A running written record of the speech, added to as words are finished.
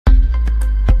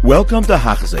Welcome to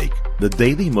Hachzik, the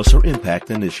Daily Musar Impact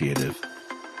Initiative.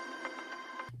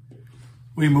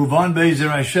 We move on, Be'ezer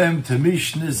Hashem, to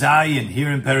Mishnah Zayin here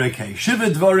in Pirkei. Shiva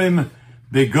Dvarim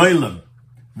begoylem,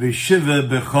 v'shiva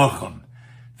bechacham.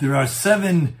 There are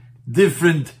 7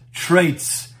 different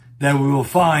traits that we will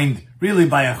find really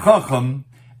by a chacham,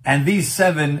 and these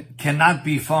 7 cannot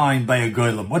be found by a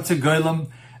goylem. What's a goylem?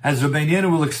 As Rabbeinu Yonah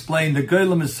will explain, the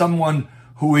goylem is someone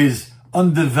who is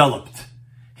undeveloped.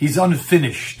 He's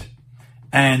unfinished.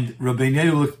 And Rabbeinu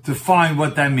Yonah will define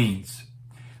what that means.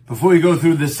 Before we go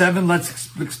through the 7,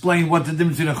 let's explain what the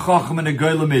difference between a chacham and a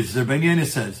goylem is. Rabbeinu Yonah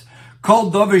says,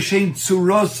 Kol davar shein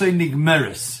tzurosei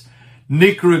nigmeres,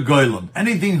 nikra goylem.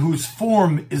 Anything whose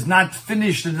form is not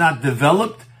finished and not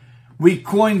developed, we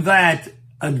coin that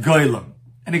a goylem.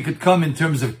 And it could come in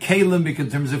terms of kalim, it could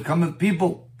in terms of common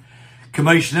people.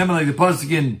 Kameish Nemer, like the pasuk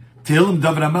in Tehillim,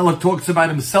 David HaMelech talks about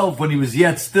himself when he was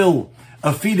yet still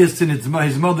a fetus in his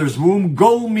mother's womb.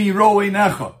 Gol mi ro'ei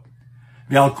necha.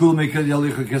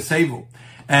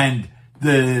 And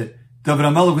the David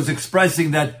HaMelech was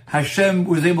expressing that Hashem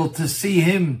was able to see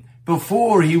him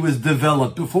before he was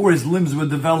developed, before his limbs were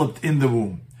developed in the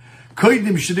womb.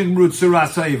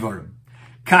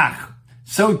 Kach.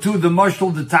 So too the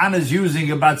mashal the Tana is using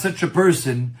about such a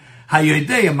person,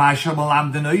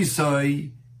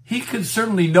 he could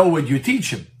certainly know what you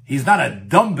teach him. He's not a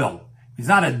dumbbell. He's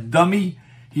not a dummy.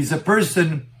 He's a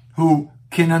person who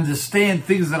can understand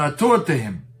things that are taught to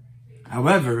him.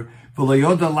 However, but he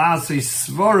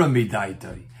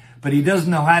doesn't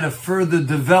know how to further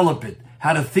develop it,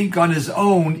 how to think on his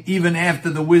own, even after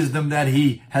the wisdom that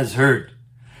he has heard.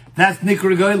 That's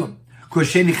Nikra Goylem.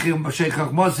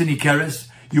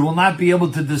 You will not be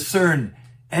able to discern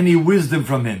any wisdom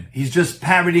from him. He's just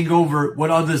parroting over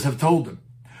what others have told him.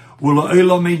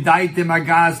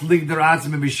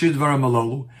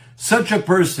 Such a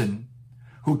person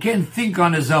who can't think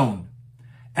on his own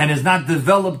and is not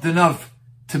developed enough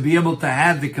to be able to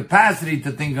have the capacity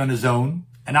to think on his own,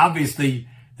 and obviously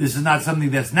this is not something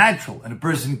that's natural, and a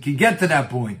person can get to that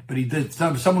point, but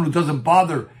someone who doesn't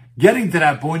bother getting to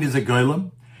that point is a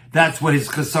goylem. That's what his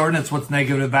chasar, that's what's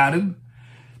negative about him.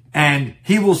 And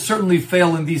he will certainly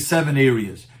fail in these 7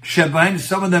 areas. Some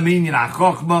of them mean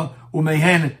achokma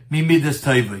umehen mimidas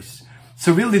tayvis.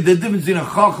 So really the difference between a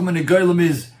chacham and a goylem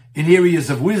is in areas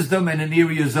of wisdom and in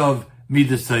areas of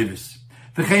midas tayvis.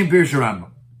 V'chein Pirush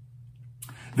Rambam.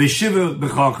 V'shiva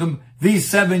b'chacham. These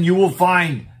 7 you will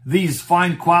find these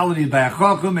fine qualities by a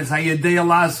chacham as hayedei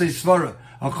alasei svara.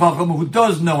 A chacham who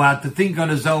does know how to think on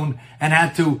his own and how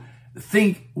to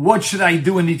think, what should I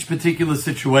do in each particular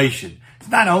situation? It's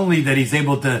not only that he's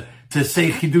able to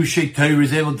say chidushei Torah,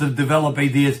 he's able to develop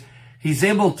ideas, he's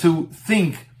able to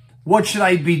think, what should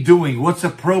I be doing? What's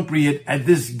appropriate at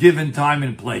this given time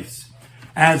and place?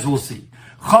 As we'll see.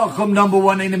 Chacham number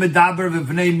 1, a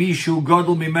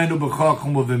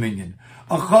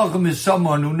chacham is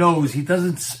someone who knows he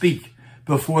doesn't speak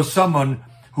before someone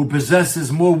who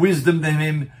possesses more wisdom than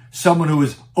him, someone who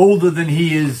is older than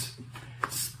he is.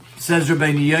 Says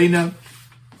Rabbeinu Yonah,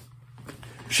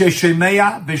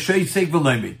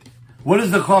 what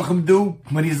does the chacham do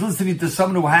when he's listening to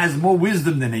someone who has more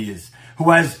wisdom than he is,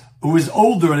 who is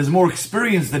older and is more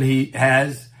experienced than he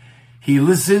has? He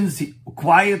listens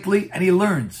quietly and he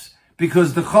learns,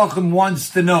 because the chacham wants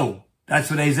to know. That's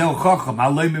what Ezel chacham.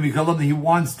 He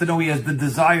wants to know. He has the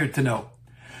desire to know.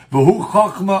 V'hu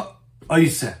chachma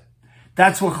oiseh.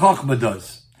 That's what chachma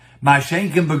does.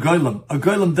 Ma'ashenkin b'goylem. A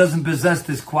goylem doesn't possess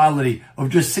this quality of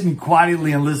just sitting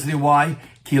quietly and listening. Why?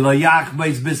 He's not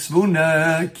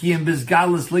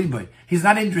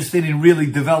interested in really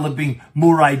developing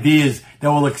more ideas that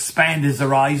will expand his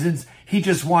horizons. He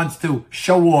just wants to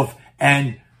show off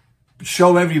and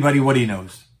show everybody what he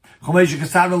knows. We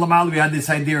had this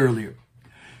idea earlier.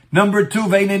 Number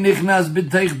 2, a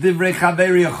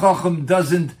chacham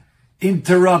doesn't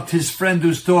interrupt his friend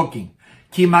who's talking.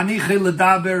 He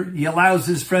allows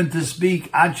his friend to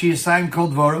speak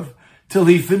till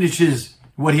he finishes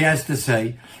what he has to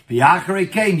say. After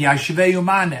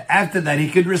that, he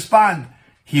could respond.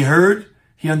 He heard,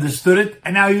 he understood it,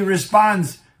 and now he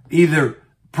responds either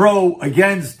pro,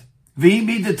 against.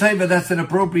 That's an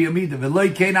appropriate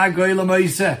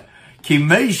midah.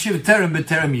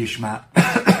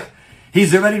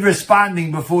 He's already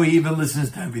responding before he even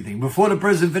listens to everything. Before the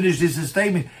person finishes his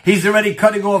statement, he's already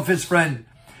cutting off his friend.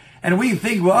 And we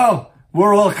think, well,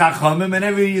 we're all chachamim,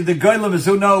 and the goylem is,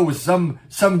 who knows, some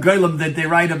goylem that they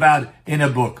write about in a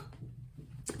book.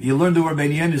 You learn the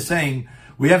Rabbeinu Yonah is saying,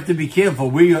 we have to be careful.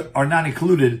 We are not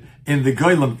included in the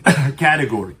goylem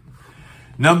category.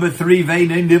 Number 3,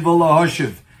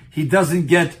 he doesn't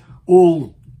get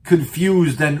all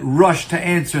confused and rush to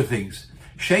answer things.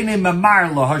 When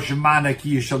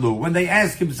they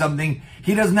ask him something,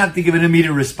 he doesn't have to give an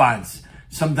immediate response.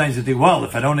 Sometimes they think, well,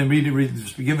 if I don't immediately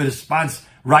give a response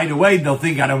right away, they'll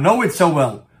think I don't know it so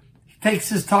well. He takes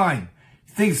his time,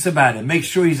 thinks about it, makes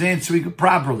sure he's answering it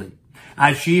properly.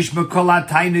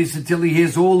 Until he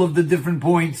hears all of the different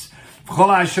points.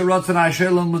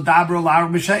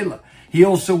 He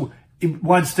also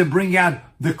wants to bring out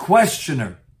the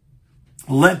questioner.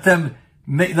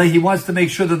 He wants to make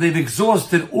sure that they've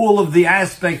exhausted all of the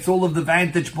aspects, all of the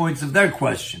vantage points of their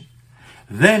question.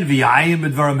 Then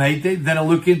I'll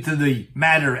look into the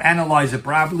matter, analyze it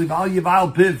properly.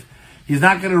 He's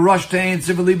not going to rush to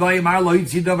answer.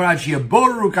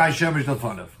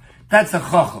 That's a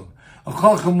chacham. A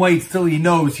chacham waits till he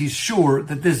knows, he's sure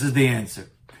that this is the answer.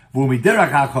 Of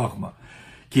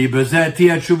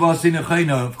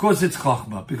course it's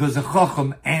chachma, because a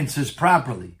chacham answers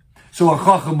properly. So a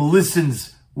chacham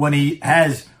listens when he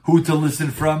has who to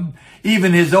listen from.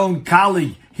 Even his own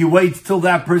colleague, he waits till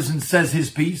that person says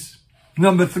his piece.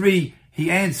 Number 3,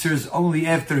 he answers only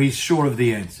after he's sure of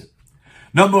the answer.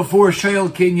 Number 4, shoyel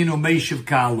kinyan u'meishiv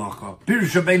ka'alocha.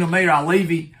 Pirush Rabbeinu Meir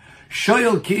Alevi,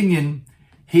 shoyel kinyan,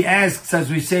 he asks, as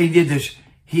we say in Yiddish,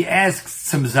 he asks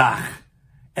zum Zach.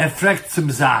 Fragt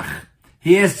zum Zach.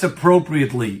 He asks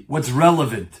appropriately what's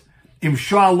relevant. Im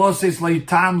shoal loses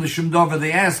leitam l'shum dover.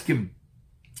 They ask him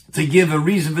to give a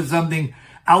reason for something.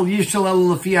 Al yishal el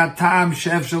lefi atam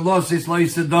shef shaloses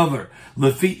leisa dover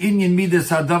lefi inyan midas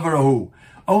hadavarahu.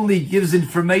 Only gives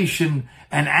information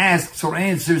and asks or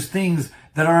answers things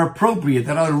that are appropriate,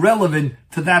 that are relevant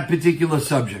to that particular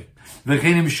subject.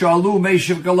 V'chenim shalu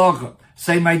meishav galocha.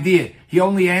 Same idea. He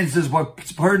only answers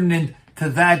what's pertinent to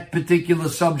that particular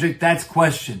subject. That's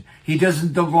question. He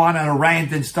doesn't go on a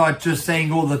rant and start just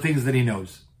saying all the things that he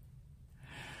knows.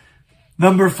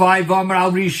 Number 5, Amar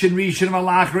al Rishon al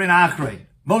Achrein Achrein.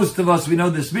 Most of us, we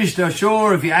know this Mishnah.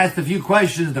 Sure, if you ask a few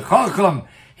questions, the Chacham,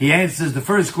 he answers the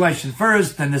first question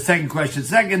first, then the second question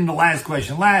second, the last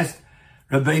question last.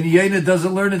 Rabbeinu Yonah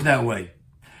doesn't learn it that way.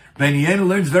 Rabbeinu Yonah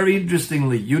learns very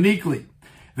interestingly, uniquely.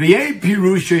 If the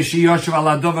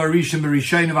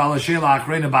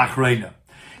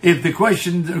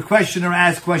questioner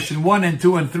asks question 1 and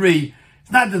 2 and 3,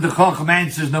 it's not that the Chacham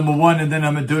answers number 1 and then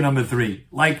number 2, number 3.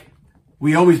 Like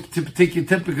we always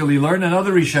typically learn and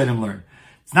other Rishonim learn.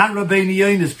 It's not Rabbeinu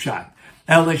Yonah's pshat.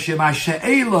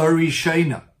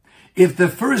 If the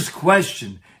first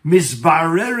question,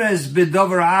 misbareres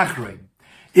bedover achrein,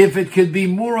 if it could be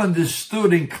more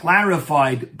understood and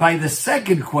clarified by the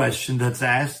second question that's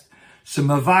asked, so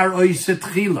mavar oiset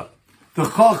chila. The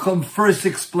Chacham first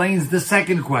explains the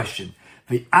second question.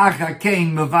 The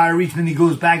Achakein mavar reach, then he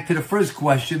goes back to the first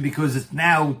question because it's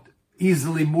now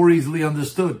more easily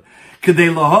understood. Kedei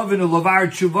lahavin ulavar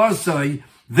tshuvasai,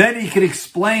 then he could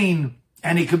explain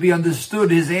and it could be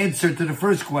understood his answer to the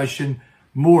first question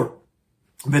more.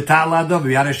 Then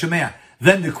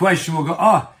the question will go,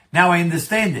 now I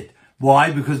understand it.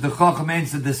 Why? Because the Chacham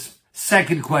answered this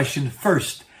second question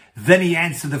first. Then he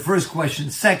answered the first question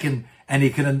second, and he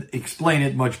can explain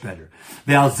it much better.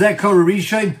 You're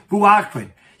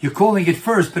calling it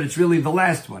first, but it's really the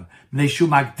last one.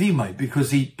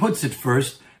 Because he puts it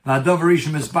first, and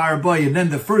then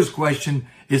the first question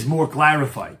is more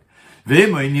clarified. If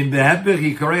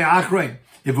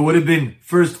it would have been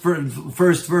first,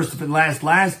 but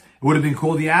last, it would have been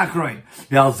called the Achrein.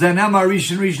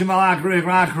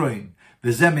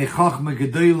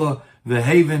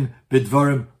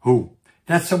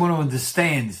 That's someone who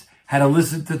understands how to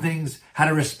listen to things, how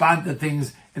to respond to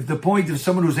things. If the point of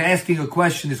someone who's asking a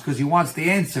question is because he wants the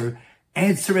answer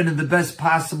it in the best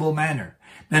possible manner.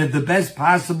 Then if the best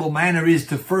possible manner is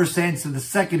to first answer the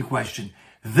second question,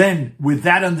 then with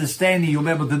that understanding, you'll be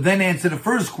able to then answer the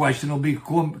first question. It'll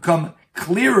become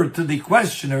clearer to the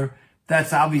questioner.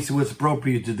 That's obviously what's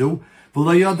appropriate to do.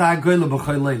 Because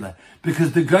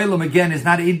the Goylem, again, is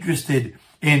not interested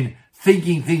in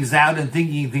thinking things out and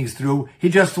thinking things through. He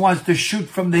just wants to shoot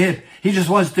from the hip. He just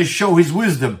wants to show his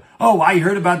wisdom. Oh, I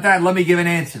heard about that. Let me give an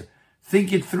answer.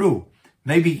 Think it through.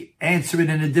 Maybe answer it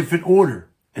in a different order,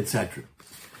 etc.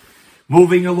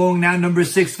 Moving along now, number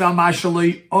 6.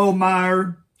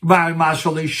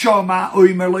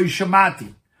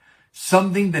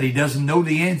 Something that he doesn't know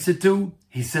the answer to,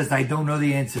 he says, I don't know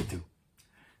the answer to.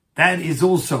 That is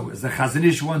also, as the Chazon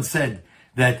Ish once said,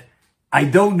 that I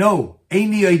don't know,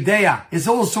 Eini Idea, is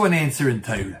also an answer in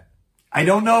Torah. I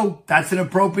don't know. That's an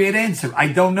appropriate answer. I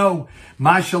don't know.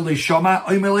 Something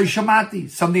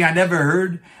I never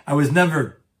heard. I was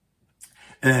never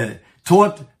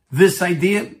taught this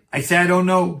idea. I say I don't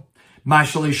know. When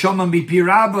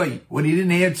he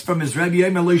didn't hear it from his Rebbe, I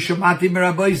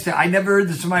never heard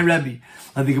this from my Rebbe.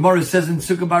 Like the Gemara says in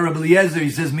Sukkah Bar Rabbi Eliezer,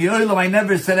 he says, I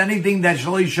never said anything that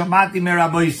Shaloi Shamati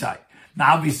Meraboisai.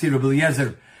 Now obviously Rabbi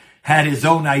Eliezer had his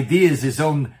own ideas, his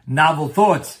own novel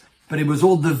thoughts, but it was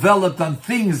all developed on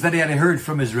things that he had heard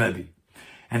from his Rebbe.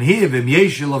 And here,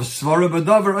 Yechiel of Svara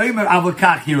B'Dover Omer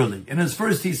Avokach Hirali. In his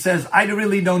first he says, I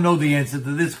really don't know the answer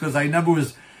to this because I never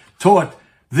was taught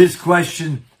this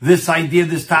question, this idea,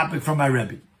 this topic from my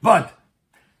Rebbe. But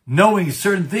knowing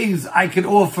certain things, I can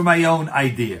offer my own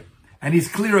idea. And he's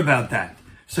clear about that.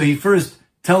 So he first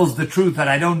tells the truth that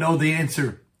I don't know the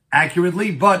answer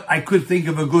accurately, but I could think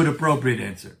of a good, appropriate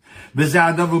answer. He's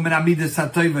not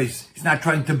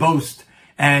trying to boast,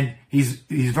 and he's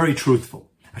very truthful.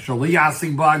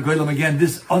 Again,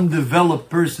 this undeveloped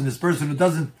person, this person who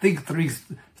doesn't think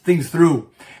things through,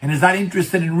 and is not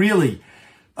interested in really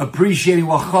appreciating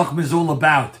what Chacham is all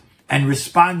about, and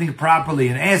responding properly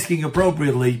and asking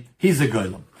appropriately, he's a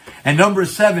Goylem. And number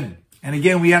 7, and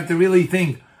again we have to really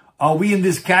think, are we in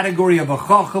this category of a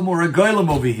Chacham or a Goylem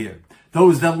over here?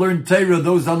 Those that learn Torah,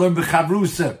 those that learn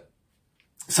B'chavrusa.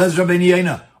 Says Rabbeinu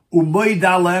Yonah, Umoid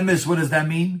al emes, what does that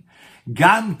mean?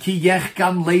 Gam ki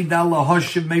yechkam leida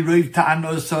lahoshev meroiv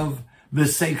ta'anosav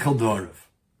v'seichel dorav.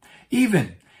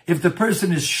 Even if the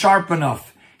person is sharp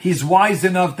enough, he's wise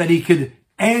enough that he could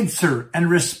answer and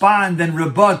respond and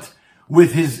rebut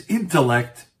with his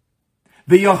intellect,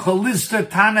 v'yocholista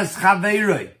tanas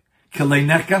chaveiroi kelei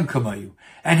nechkam kamayu,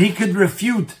 and he could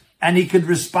refute and he could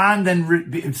respond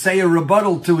and say a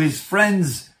rebuttal to his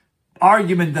friend's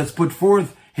argument that's put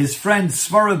forth, his friend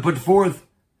Svara put forth.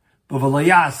 But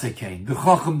the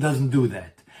Chacham doesn't do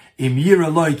that.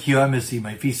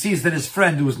 If he sees that his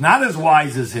friend, who is not as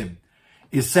wise as him,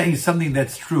 is saying something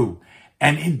that's true,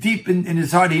 and deep in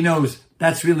his heart he knows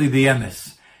that's really the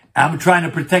emes. I'm trying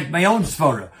to protect my own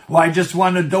Svara, or I just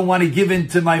don't want to give in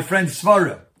to my friend's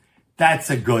Svara. That's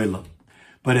a Goylem.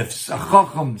 But if a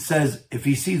Chacham says, if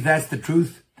he sees that's the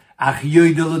truth,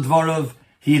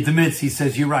 he admits, he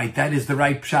says, you're right, that is the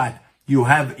right pshat.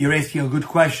 You're asking a good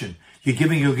question. You're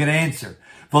giving a good answer.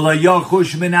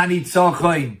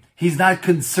 He's not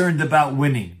concerned about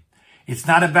winning. It's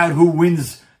not about who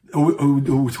wins,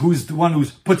 who's the one who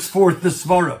puts forth the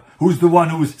svara, who's the one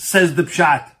who says the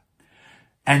pshat.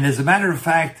 And as a matter of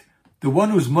fact, the one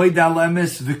who's moidal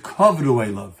emes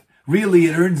v'kovru love, really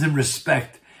it earns him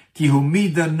respect. Because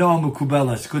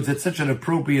it's such an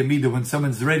appropriate midah when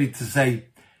someone's ready to say,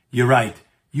 you're right,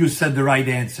 you said the right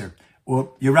answer.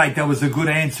 Or, you're right, that was a good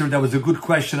answer, that was a good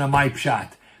question on my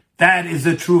pshat. That is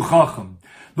a true chacham.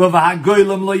 The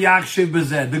goylem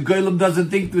doesn't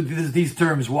think with these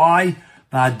terms. Why?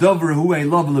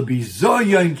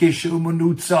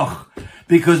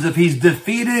 Because if he's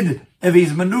defeated,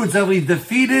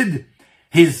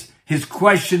 his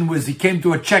question was, he came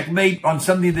to a checkmate on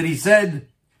something that he said,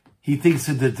 he thinks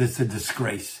that it's a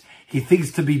disgrace. He thinks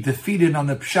to be defeated on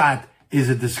the pshat is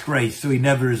a disgrace, so he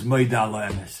never is moidal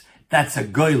emes. That's a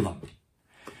goylem.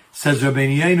 Says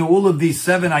Rabbeinu Yonah, all of these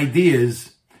 7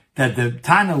 ideas that the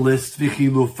Tana lists,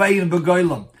 v'chilufei and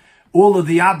b'goylem, all of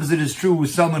the opposite is true with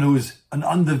someone who is an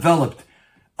undeveloped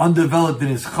in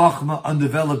his chachma,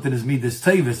 undeveloped in his midas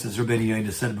tevis, as Rabbeinu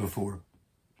Yonah said before.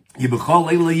 In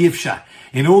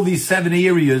all these 7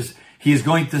 areas, he is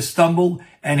going to stumble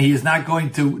and he is not going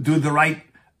to do the right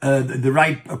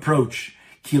approach.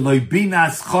 He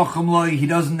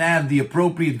doesn't have the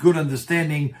appropriate good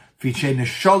understanding in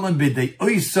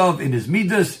his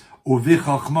midas or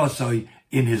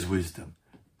in his wisdom.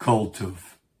 Kol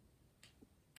Tuv.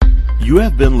 You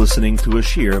have been listening to a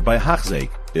shir by Hachzeik.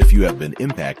 If you have been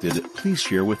impacted, please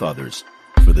share with others.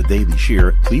 For the daily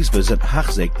shir, please visit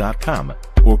Hachzeik.com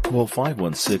or call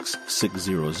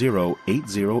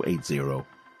 516-600-8080.